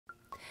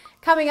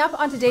Coming up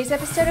on today's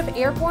episode of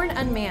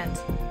Airborne-Unmanned,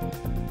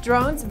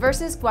 drones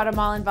versus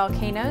Guatemalan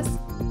volcanoes,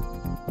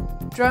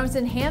 drones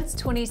enhance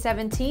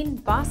 2017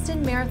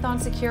 Boston Marathon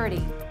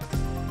security,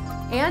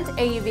 and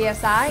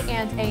AUVSI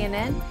and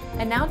ANN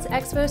announce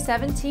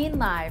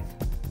XPO-17-LIVE.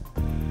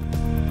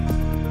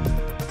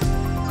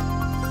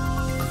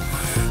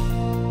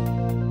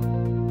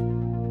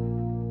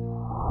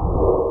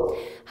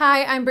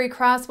 Hi, I'm Bree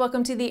Cross.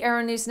 Welcome to the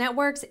Aero-News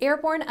Network's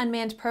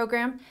Airborne-Unmanned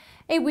program,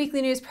 a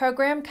weekly news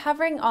program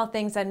covering all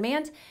things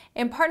unmanned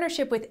in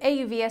partnership with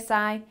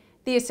AUVSI,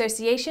 the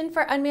Association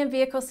for Unmanned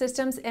Vehicle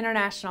Systems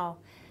International.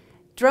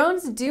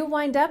 Drones do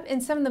wind up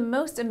in some of the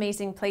most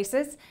amazing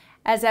places,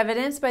 as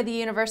evidenced by the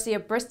University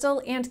of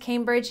Bristol and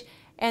Cambridge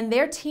and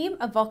their team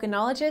of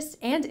volcanologists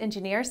and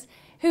engineers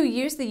who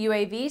use the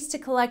UAVs to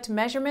collect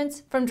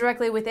measurements from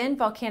directly within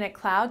volcanic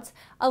clouds,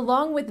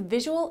 along with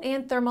visual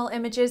and thermal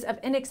images of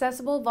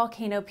inaccessible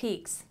volcano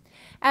peaks.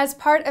 As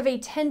part of a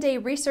 10-day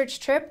research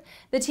trip,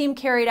 the team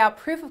carried out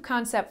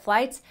proof-of-concept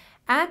flights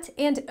at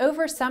and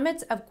over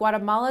summits of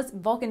Guatemala's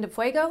Volcán de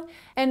Fuego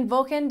and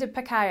Volcán de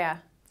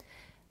Pacaya.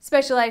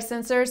 Specialized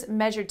sensors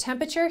measured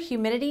temperature,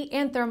 humidity,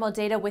 and thermal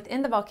data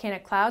within the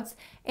volcanic clouds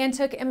and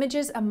took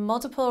images of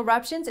multiple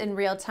eruptions in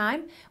real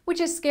time,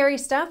 which is scary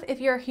stuff if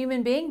you're a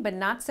human being, but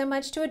not so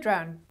much to a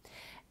drone.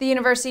 The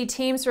university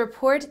teams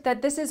report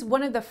that this is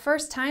one of the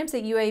first times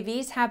that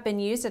UAVs have been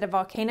used at a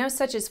volcano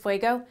such as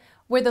Fuego,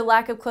 where the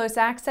lack of close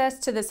access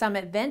to the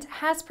summit vent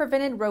has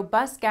prevented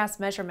robust gas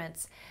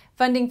measurements.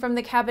 Funding from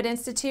the Cabot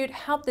Institute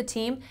helped the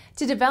team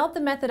to develop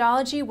the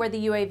methodology where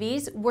the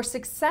UAVs were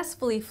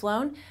successfully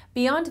flown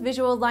beyond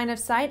visual line of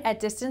sight at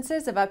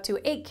distances of up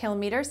to 8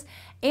 kilometers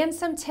and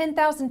some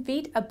 10,000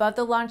 feet above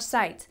the launch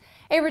site.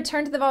 A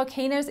return to the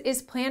volcanoes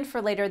is planned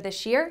for later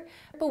this year,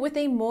 but with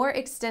a more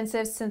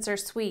extensive sensor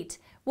suite.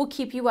 We'll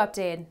keep you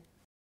updated.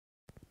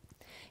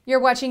 You're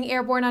watching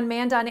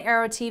Airborne-Unmanned on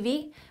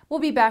Aero-TV.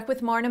 We'll be back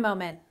with more in a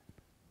moment.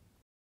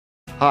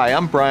 Hi,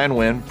 I'm Brian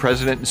Wynn,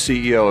 President and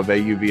CEO of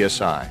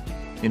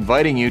AUVSI,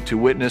 inviting you to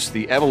witness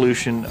the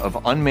evolution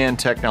of unmanned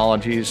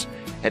technologies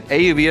at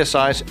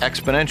AUVSI's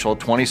XPONENTIAL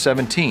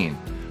 2017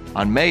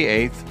 on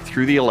May 8th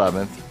through the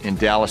 11th in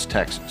Dallas,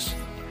 Texas.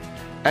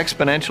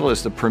 XPONENTIAL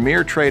is the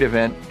premier trade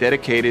event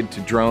dedicated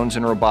to drones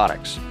and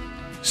robotics.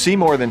 See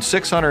more than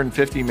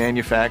 650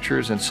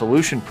 manufacturers and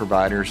solution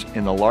providers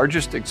in the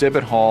largest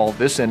exhibit hall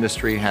this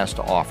industry has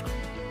to offer.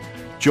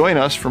 Join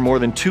us for more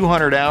than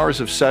 200 hours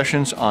of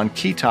sessions on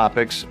key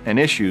topics and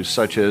issues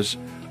such as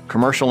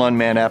commercial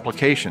unmanned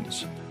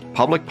applications,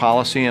 public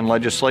policy and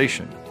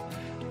legislation,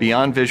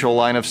 beyond visual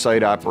line of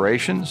sight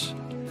operations,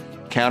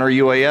 counter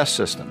UAS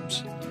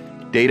systems,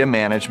 data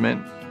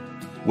management,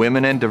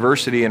 women and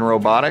diversity in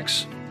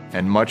robotics,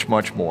 and much,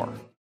 much more.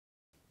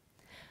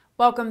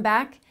 Welcome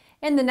back.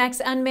 In the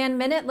next Unmanned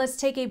Minute, let's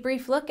take a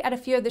brief look at a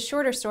few of the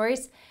shorter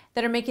stories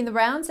that are making the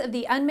rounds of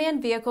the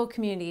unmanned vehicle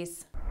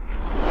communities.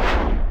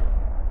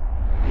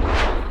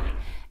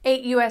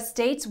 8 U.S.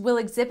 states will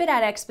exhibit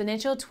at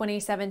XPONENTIAL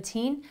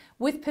 2017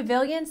 with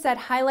pavilions that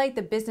highlight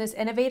the business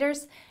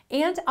innovators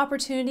and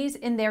opportunities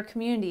in their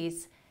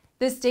communities.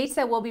 The states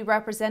that will be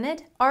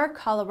represented are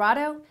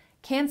Colorado,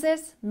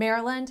 Kansas,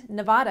 Maryland,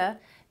 Nevada,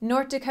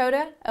 North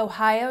Dakota,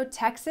 Ohio,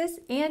 Texas,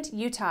 and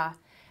Utah.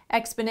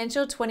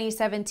 XPONENTIAL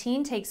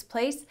 2017 takes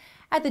place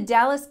at the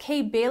Dallas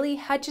K. Bailey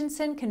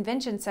Hutchinson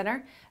Convention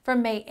Center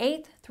from May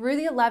 8th through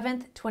the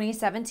 11th,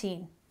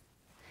 2017.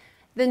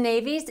 The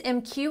Navy's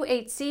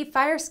MQ-8C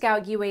Fire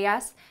Scout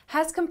UAS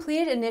has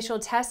completed initial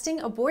testing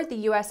aboard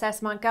the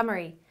USS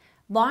Montgomery.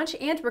 Launch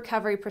and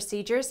recovery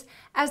procedures,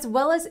 as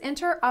well as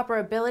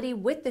interoperability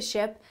with the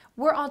ship,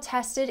 were all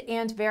tested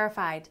and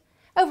verified.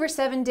 Over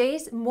 7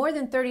 days, more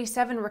than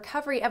 37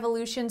 recovery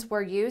evolutions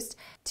were used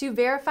to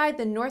verify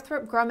the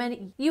Northrop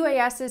Grumman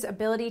UAS's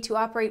ability to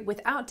operate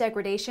without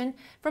degradation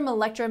from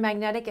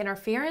electromagnetic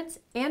interference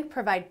and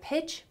provide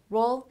pitch,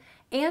 roll,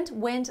 and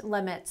wind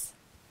limits.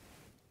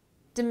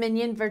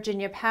 Dominion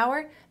Virginia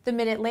Power, the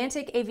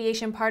Mid-Atlantic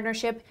Aviation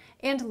Partnership,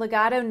 and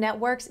Legato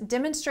Networks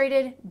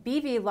demonstrated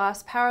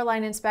BVLOS power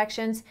line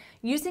inspections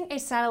using a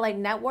satellite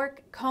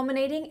network,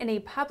 culminating in a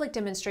public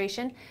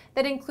demonstration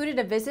that included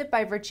a visit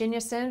by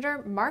Virginia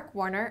Senator Mark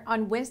Warner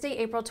on Wednesday,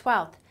 April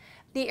 12th.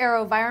 The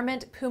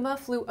AeroVironment Puma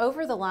flew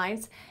over the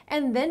lines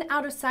and then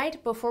out of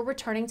sight before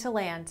returning to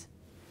land.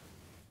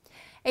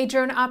 A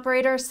drone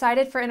operator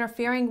cited for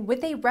interfering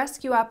with a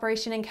rescue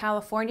operation in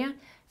California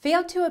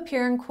failed to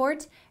appear in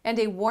court, and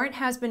a warrant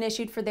has been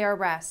issued for their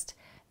arrest.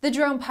 The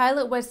drone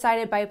pilot was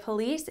cited by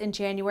police in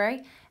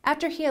January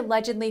after he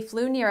allegedly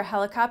flew near a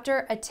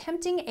helicopter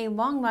attempting a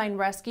long-line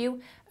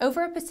rescue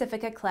over a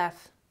Pacifica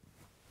cliff.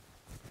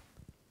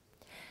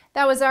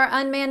 That was our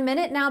Unmanned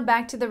Minute. Now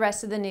back to the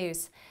rest of the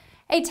news.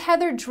 A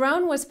tethered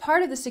drone was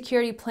part of the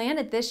security plan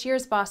at this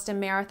year's Boston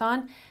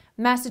Marathon.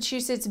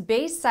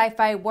 Massachusetts-based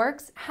CyPhy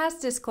Works has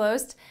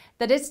disclosed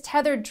that its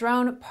tethered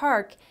drone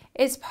PARC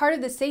is part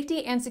of the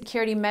safety and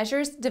security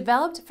measures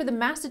developed for the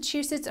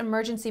Massachusetts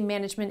Emergency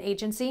Management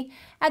Agency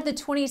at the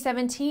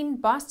 2017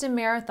 Boston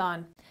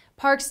Marathon.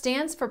 PARC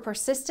stands for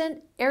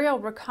Persistent Aerial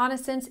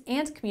Reconnaissance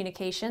and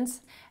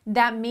Communications.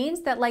 That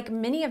means that, like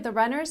many of the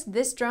runners,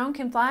 this drone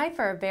can fly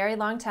for a very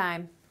long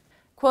time.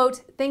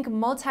 Quote, think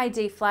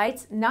multi-day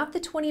flights, not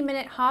the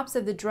 20-minute hops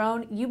of the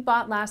drone you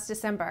bought last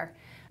December.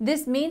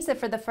 This means that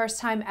for the first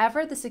time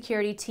ever, the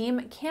security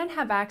team can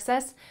have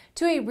access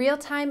to a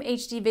real-time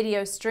HD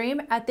video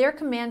stream at their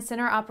command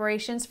center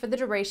operations for the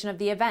duration of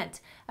the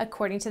event,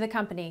 according to the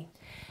company.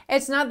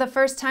 It's not the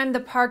first time the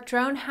PARC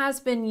drone has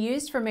been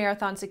used for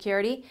marathon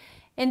security.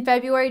 In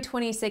February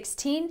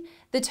 2016,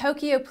 the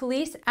Tokyo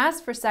police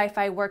asked for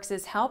CyPhy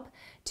Works' help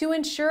to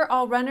ensure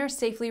all runners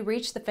safely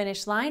reach the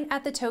finish line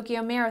at the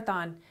Tokyo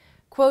Marathon.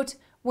 Quote,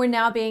 we're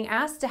now being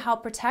asked to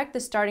help protect the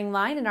starting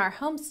line in our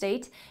home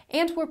state,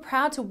 and we're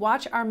proud to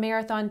watch our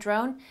marathon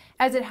drone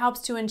as it helps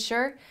to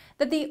ensure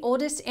that the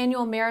oldest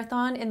annual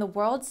marathon in the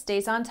world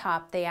stays on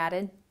top, they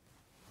added.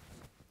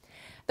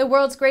 The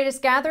world's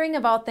greatest gathering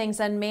of all things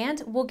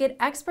unmanned will get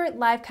expert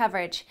live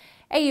coverage.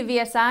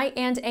 AUVSI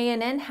and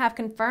ANN have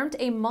confirmed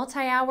a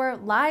multi-hour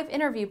live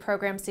interview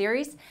program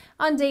series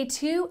on Day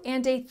 2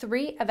 and Day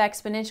 3 of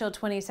XPONENTIAL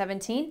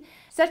 2017,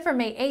 set for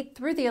May 8th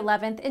through the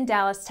 11th in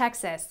Dallas,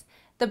 Texas.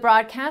 The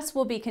broadcast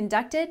will be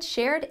conducted,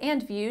 shared,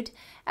 and viewed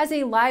as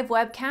a live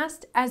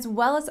webcast, as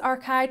well as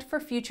archived for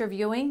future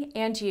viewing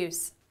and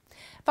use.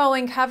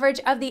 Following coverage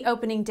of the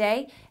opening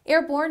day,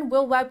 Airborne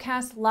will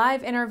webcast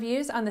live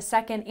interviews on the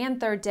second and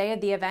third day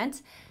of the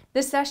event.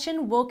 The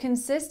session will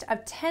consist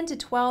of 10 to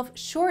 12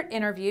 short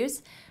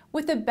interviews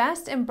with the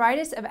best and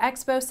brightest of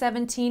Expo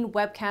 17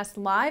 webcast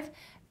live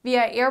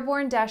via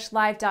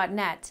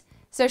airborne-live.net.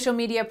 Social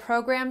media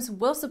programs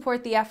will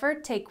support the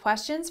effort, take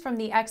questions from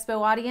the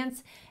Expo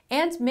audience,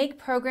 and make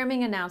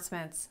programming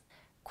announcements.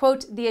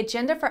 Quote, the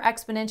agenda for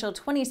XPONENTIAL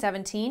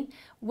 2017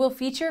 will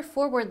feature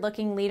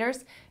forward-looking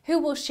leaders who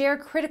will share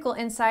critical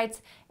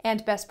insights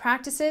and best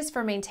practices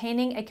for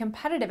maintaining a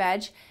competitive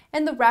edge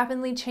in the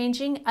rapidly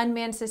changing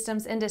unmanned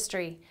systems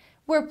industry.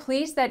 We're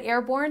pleased that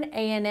Airborne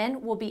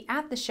ANN will be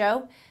at the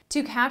show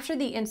to capture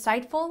the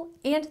insightful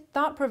and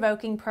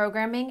thought-provoking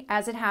programming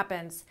as it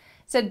happens,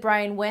 said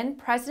Brian Wynn,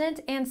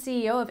 President and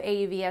CEO of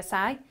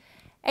AUVSI.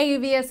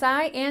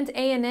 AUVSI and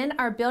ANN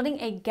are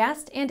building a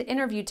guest and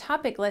interview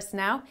topic list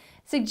now.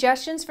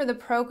 Suggestions for the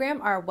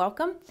program are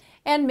welcome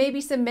and may be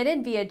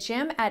submitted via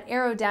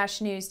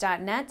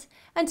jim@aero-news.net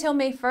until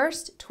May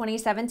 1st,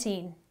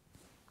 2017.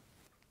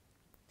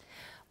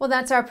 Well,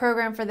 that's our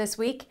program for this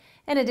week.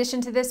 In addition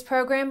to this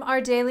program,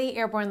 our daily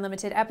Airborne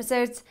Limited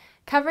episodes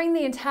covering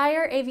the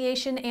entire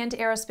aviation and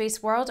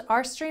aerospace world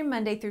are streamed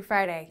Monday through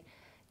Friday.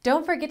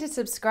 Don't forget to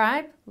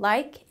subscribe,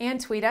 like, and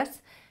tweet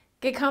us.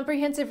 Get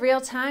comprehensive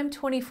real-time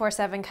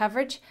 24/7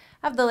 coverage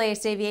of the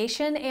latest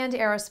aviation and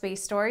aerospace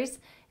stories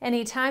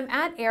anytime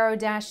at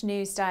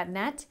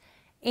aero-news.net,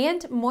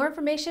 and more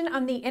information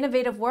on the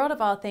innovative world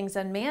of all things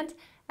unmanned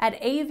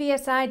at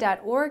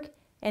auvsi.org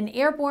and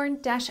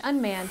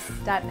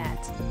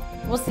airborne-unmanned.net.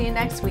 We'll see you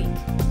next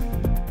week.